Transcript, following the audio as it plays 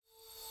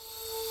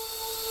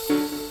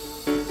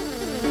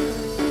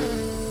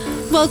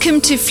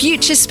Welcome to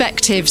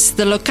Futurespectives,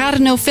 the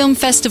Locarno Film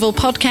Festival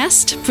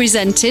podcast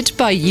presented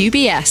by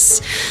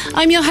UBS.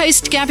 I'm your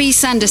host, Gabby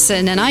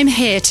Sanderson, and I'm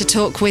here to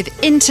talk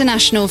with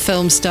international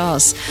film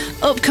stars,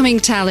 upcoming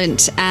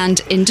talent, and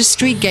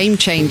industry game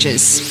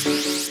changers.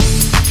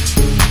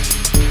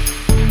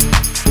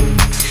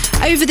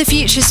 Over the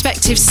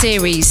Futurespectives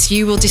series,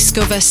 you will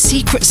discover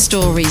secret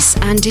stories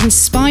and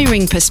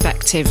inspiring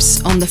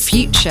perspectives on the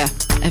future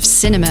of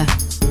cinema,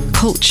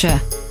 culture,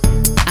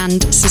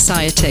 and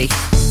society.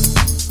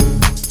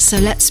 So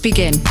let's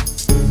begin.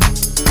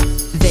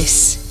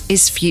 This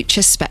is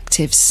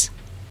Futurespectives.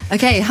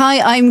 Okay, hi,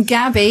 I'm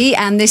Gabby,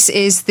 and this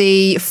is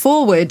the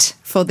Foreword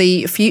for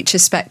the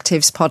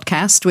Futurespectives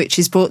podcast, which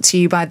is brought to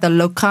you by the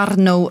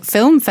Locarno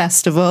Film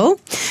Festival.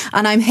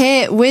 And I'm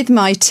here with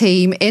my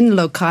team in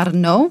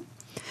Locarno.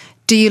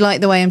 Do you like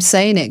the way I'm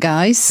saying it,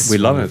 guys? We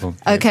love it.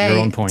 Okay.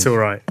 You're on point. It's all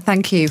right.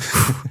 Thank you.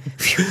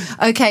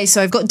 Okay,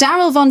 so I've got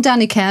Darryl von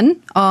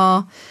Daniken,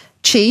 our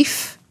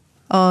chief,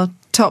 our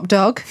top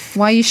dog.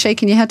 Why are you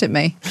shaking your head at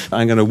me?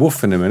 I'm going to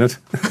woof in a minute.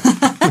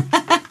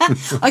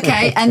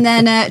 Okay, and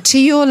then to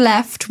your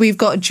left, we've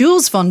got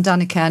Jules von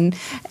Daniken.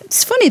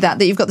 It's funny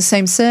that you've got the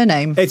same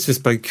surname. It's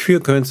just by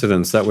pure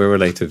coincidence that we're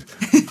related.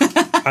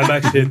 I'm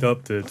actually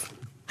adopted.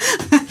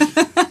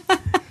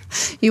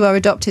 You are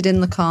adopted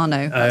in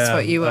Locarno. That's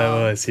what you are.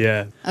 I was,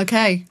 yeah.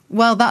 Okay,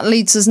 well, that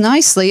leads us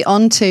nicely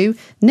on to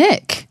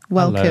Nick.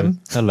 Welcome.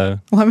 Hello.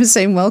 Well, I'm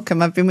saying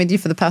welcome. I've been with you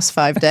for the past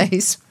 5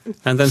 days.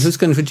 And then who's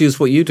going to produce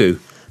what you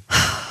do?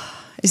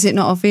 Is it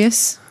not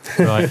obvious?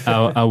 Right,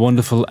 our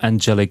wonderful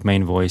angelic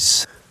main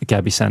voice,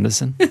 Gabby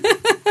Sanderson.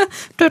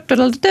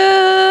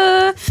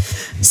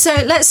 So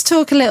let's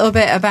talk a little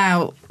bit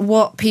about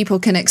what people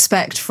can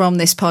expect from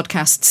this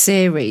podcast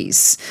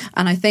series.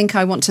 And I think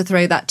I want to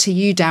throw that to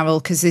you,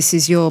 Darryl, because this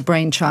is your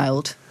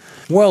brainchild.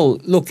 Well,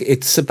 look,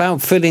 it's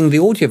about filling the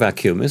audio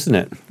vacuum, isn't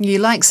it? You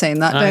like saying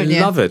that, don't you?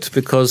 I love it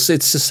because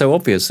it's just so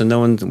obvious and no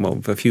one, well,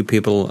 a few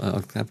people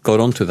have got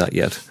onto that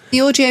yet.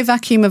 The audio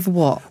vacuum of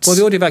what? Well,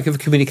 the audio vacuum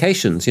of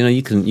communications. You know,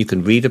 you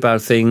can read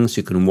about things,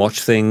 you can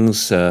watch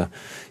things,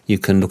 you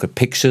can look at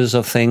pictures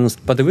of things,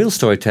 but the real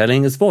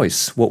storytelling is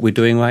voice, what we're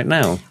doing right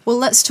now. Well,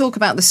 let's talk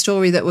about the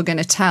story that we're going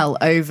to tell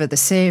over the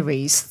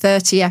series.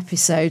 30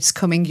 episodes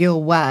coming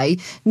your way.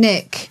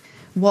 Nick,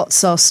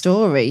 what's our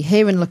story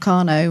here in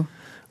Locarno?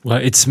 Well,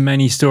 it's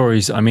many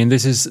stories. I mean,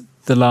 this is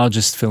the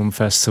largest film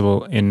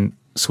festival in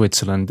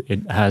Switzerland.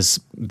 It has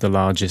the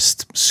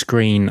largest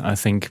screen, I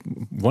think,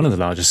 one of the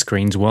largest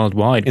screens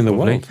worldwide. In the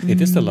probably. world.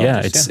 It is the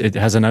largest. It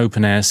has an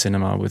open-air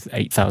cinema with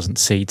 8,000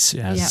 seats.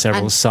 It has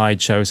several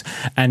side shows.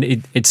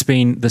 And it's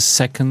been the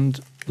second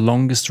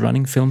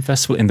longest-running film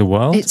festival in the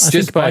world. It's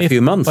just by a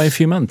few months. By a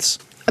few months.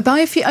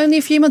 Only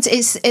a few months.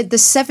 It's the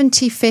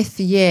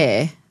 75th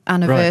year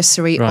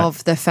anniversary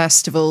of the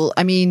festival.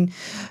 I mean,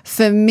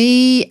 for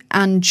me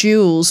and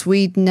Jules,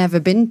 we'd never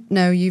been.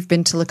 No, you've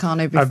been to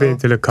Locarno before. I've been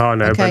to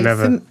Locarno, but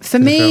never. For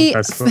me,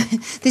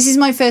 this is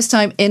my first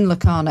time in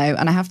Locarno,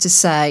 and I have to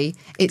say,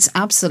 it's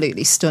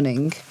absolutely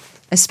stunning.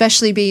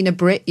 Especially being a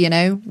Brit, you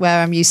know,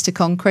 where I'm used to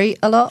concrete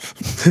a lot.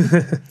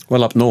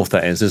 Well, up north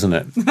that is, isn't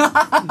it?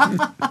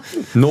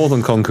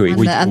 Northern concrete.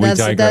 And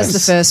there's the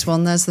first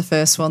one. There's the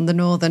first one. The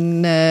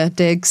northern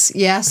digs.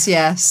 Yes,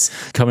 yes.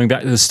 Coming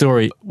back to the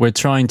story, we're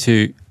trying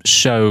to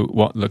show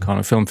what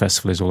Locarno Film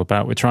Festival is all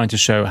about. We're trying to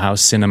show how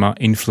cinema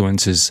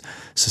influences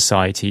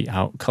society,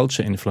 how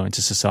culture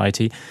influences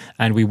society,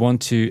 and we want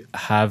to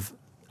have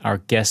our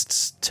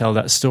guests tell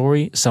that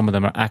story. Some of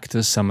them are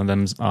actors, some of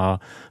them are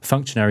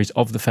functionaries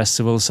of the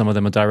festival, some of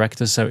them are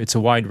directors. So it's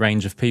a wide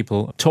range of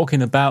people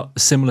talking about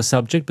a similar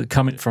subject, but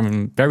coming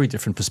from very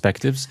different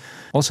perspectives.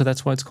 Also,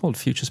 that's why it's called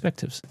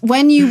Futurespectives.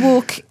 When you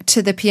walk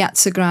to the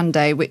Piazza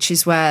Grande, which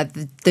is where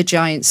the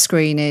giant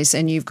screen is,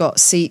 and you've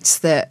got seats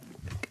that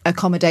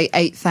accommodate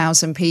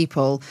 8,000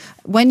 people,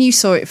 when you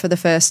saw it for the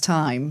first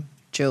time,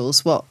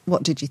 Jules, what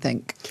did you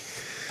think?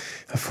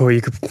 I thought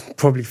you could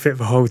probably fit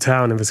the whole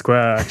town in the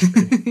square,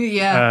 actually.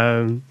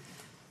 Yeah.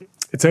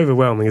 It's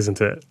overwhelming,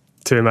 isn't it,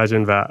 to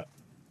imagine that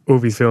all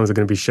these films are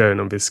going to be shown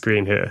on this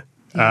screen here.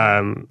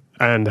 Yeah.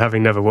 And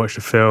having never watched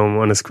a film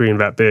on a screen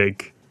that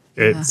big,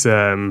 it's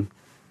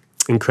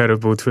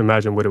incredible to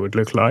imagine what it would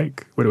look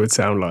like, what it would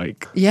sound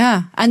like.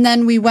 Yeah. And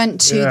then we went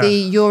to the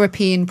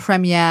European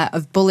premiere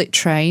of Bullet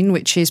Train,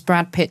 which is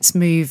Brad Pitt's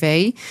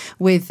movie,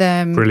 with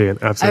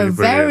brilliant, absolutely a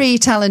very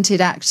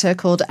talented actor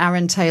called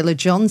Aaron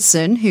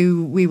Taylor-Johnson,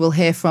 who we will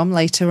hear from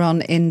later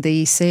on in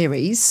the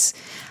series.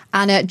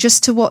 And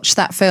just to watch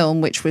that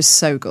film, which was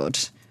so good,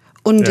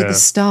 under the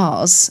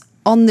stars,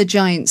 on the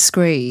giant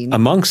screen.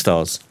 Amongst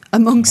stars.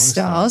 Amongst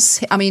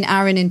stars. I mean,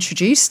 Aaron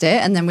introduced it,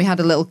 and then we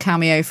had a little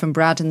cameo from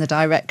Brad and the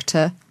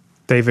director.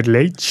 David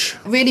Leitch.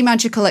 Really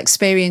magical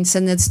experience,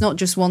 and there's not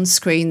just one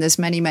screen, there's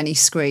many, many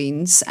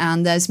screens,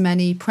 and there's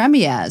many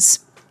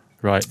premieres.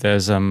 Right,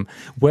 there's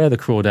Where the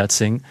Crawdads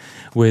Sing,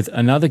 with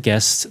another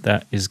guest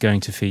that is going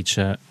to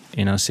feature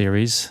in our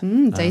series.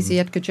 Daisy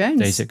Edgar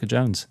Jones. Daisy Edgar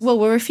Jones. Well,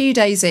 we're a few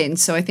days in,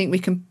 so I think we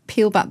can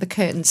peel back the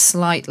curtain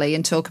slightly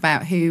and talk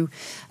about who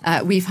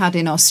we've had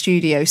in our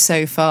studio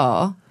so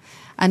far.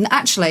 And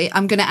actually,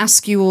 I'm going to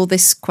ask you all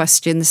this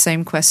question, the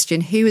same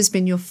question. Who has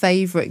been your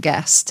favourite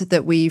guest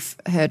that we've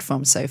heard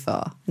from so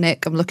far?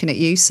 Nick, I'm looking at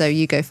you, so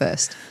you go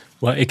first.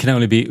 Well, it can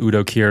only be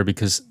Udo Kier,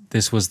 because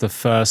this was the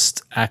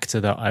first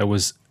actor that I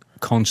was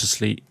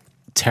consciously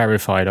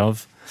terrified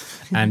of.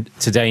 And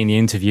today in the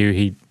interview,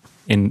 he,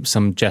 in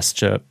some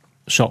gesture,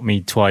 shot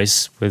me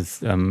twice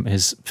with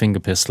his finger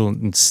pistol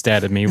and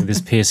stared at me with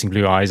his piercing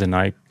blue eyes, and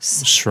I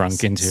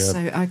shrunk into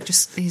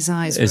his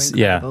eyes were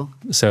incredible.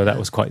 Yeah, so that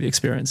was quite the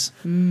experience.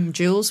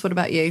 Jules, what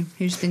about you?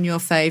 Who's been your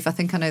fave? I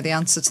think I know the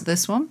answer to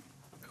this one.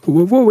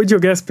 What would your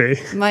guess be?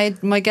 My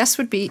guess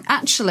would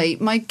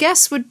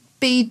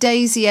be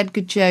Daisy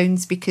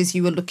Edgar-Jones, because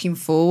you were looking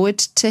forward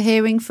to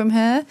hearing from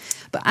her.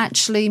 But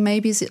actually,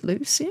 maybe is it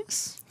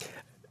Lucius?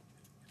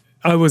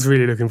 I was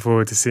really looking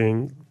forward to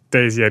seeing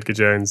Daisy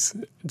Edgar-Jones,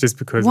 just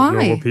because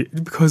Why?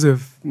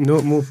 of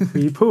normal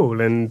people,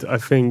 and I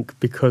think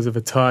because of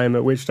a time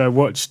at which I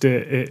watched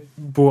it, it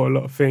brought a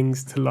lot of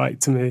things to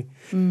light to me.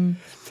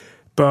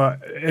 But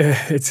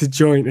it's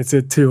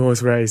a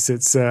two-horse race.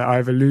 It's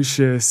either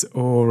Lucius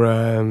or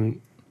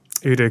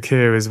Udo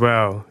Kier as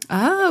well.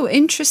 Oh,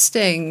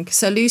 interesting.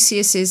 So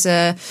Lucius is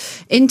an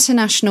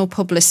international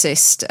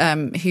publicist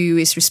who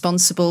is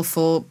responsible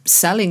for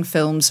selling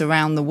films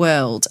around the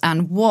world.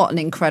 And what an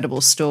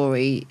incredible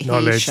story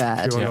he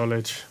shared. Pure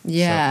knowledge.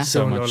 Yeah.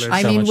 So much.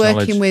 I mean,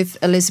 working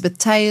with Elizabeth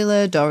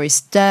Taylor,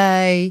 Doris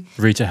Day,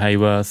 Rita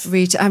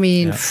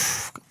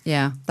Hayworth.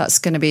 Yeah, that's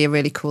going to be a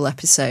really cool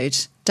episode.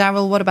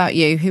 Darryl, what about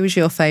you? Who was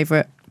your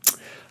favourite?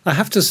 I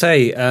have to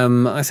say,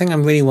 I think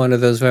I'm really one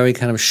of those very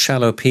kind of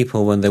shallow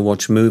people when they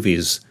watch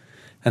movies.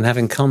 And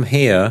having come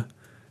here,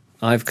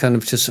 I've kind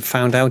of just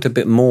found out a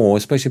bit more,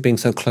 especially being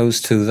so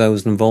close to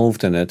those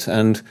involved in it.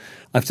 And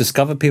I've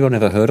discovered people I've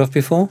never heard of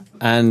before.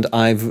 And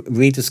I've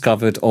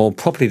rediscovered or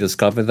properly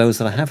discovered those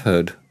that I have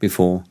heard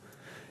before.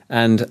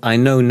 And I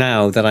know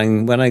now that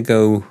when I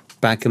go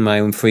back in my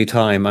own free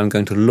time, I'm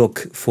going to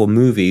look for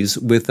movies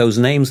with those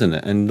names in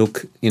it and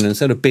look,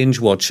 instead of binge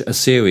watch a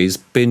series,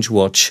 binge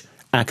watch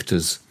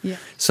actors. Yeah.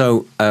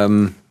 So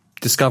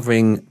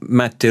discovering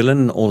Matt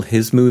Dillon, all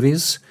his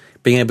movies,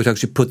 being able to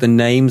actually put the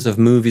names of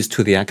movies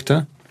to the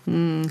actor.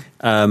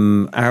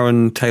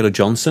 Aaron Taylor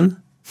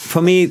Johnson.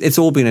 For me, it's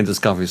all been a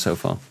discovery so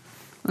far.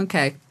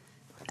 Okay.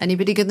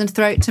 Anybody going to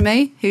throw it to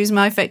me? Who's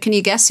my favourite? Can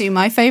you guess who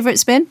my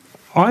favourite's been?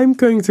 I'm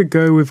going to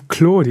go with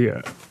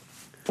Claudia.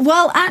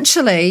 Well,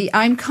 actually,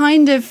 I'm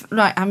kind of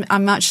right.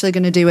 I'm actually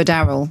going to do a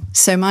Darryl.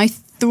 So my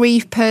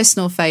three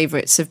personal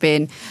favourites have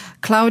been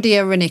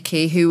Claudia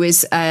Ranicki, who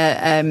is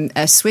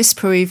a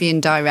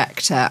Swiss-Peruvian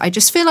director. I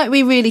just feel like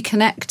we really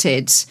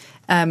connected,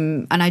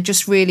 and I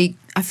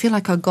feel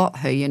like I got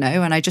her,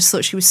 and I just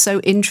thought she was so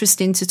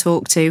interesting to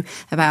talk to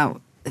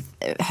about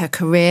her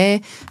career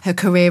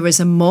as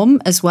a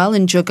mum as well,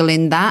 and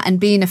juggling that and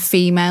being a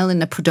female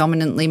in a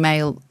predominantly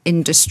male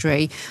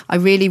industry. I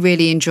really,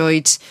 really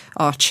enjoyed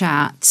our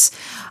chats.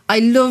 I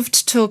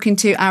loved talking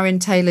to Aaron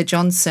Taylor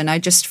Johnson. I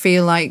just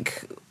feel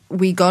like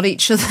we got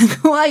each other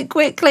quite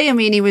quickly. I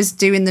mean, he was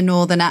doing the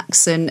northern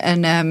accent,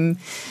 and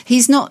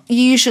he's not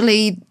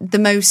usually the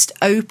most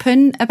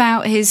open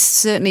about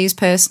certainly his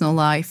personal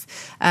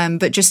life,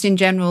 but just in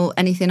general,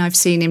 anything I've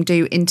seen him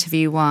do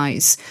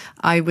interview-wise,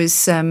 I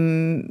was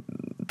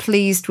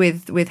pleased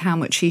with how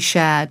much he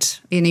shared,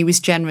 and he was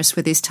generous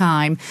with his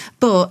time.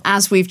 But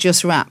as we've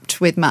just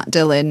wrapped with Matt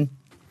Dillon,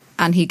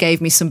 and he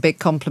gave me some big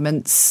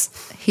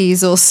compliments,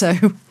 he's up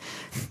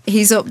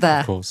there,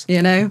 Of course.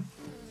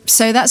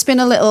 So that's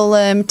been a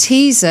little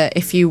teaser,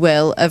 if you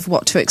will, of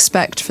what to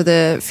expect for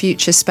the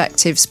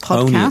Futurespectives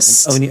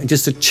podcast. Only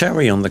just a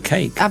cherry on the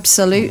cake.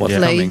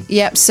 Absolutely.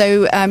 Yep.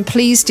 So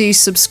please do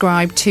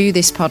subscribe to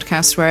this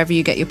podcast wherever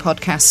you get your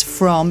podcasts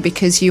from,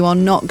 because you are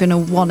not going to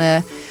want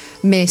to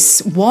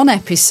miss one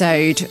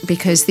episode,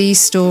 because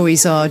these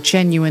stories are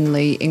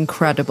genuinely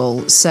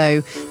incredible.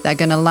 So they're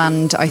going to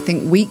land, I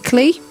think,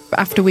 weekly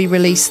after we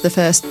release the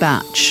first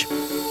batch.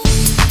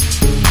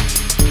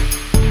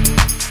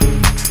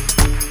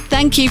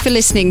 Thank you for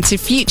listening to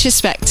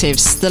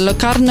Futurespectives, the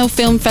Locarno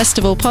Film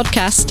Festival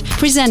podcast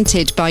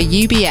presented by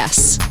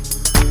UBS.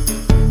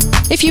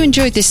 If you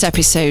enjoyed this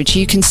episode,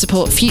 you can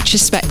support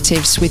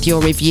Futurespectives with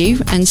your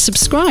review and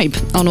subscribe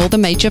on all the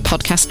major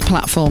podcast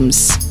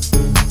platforms.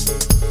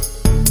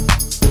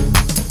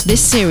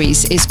 This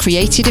series is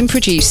created and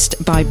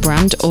produced by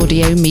Brand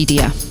Audio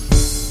Media.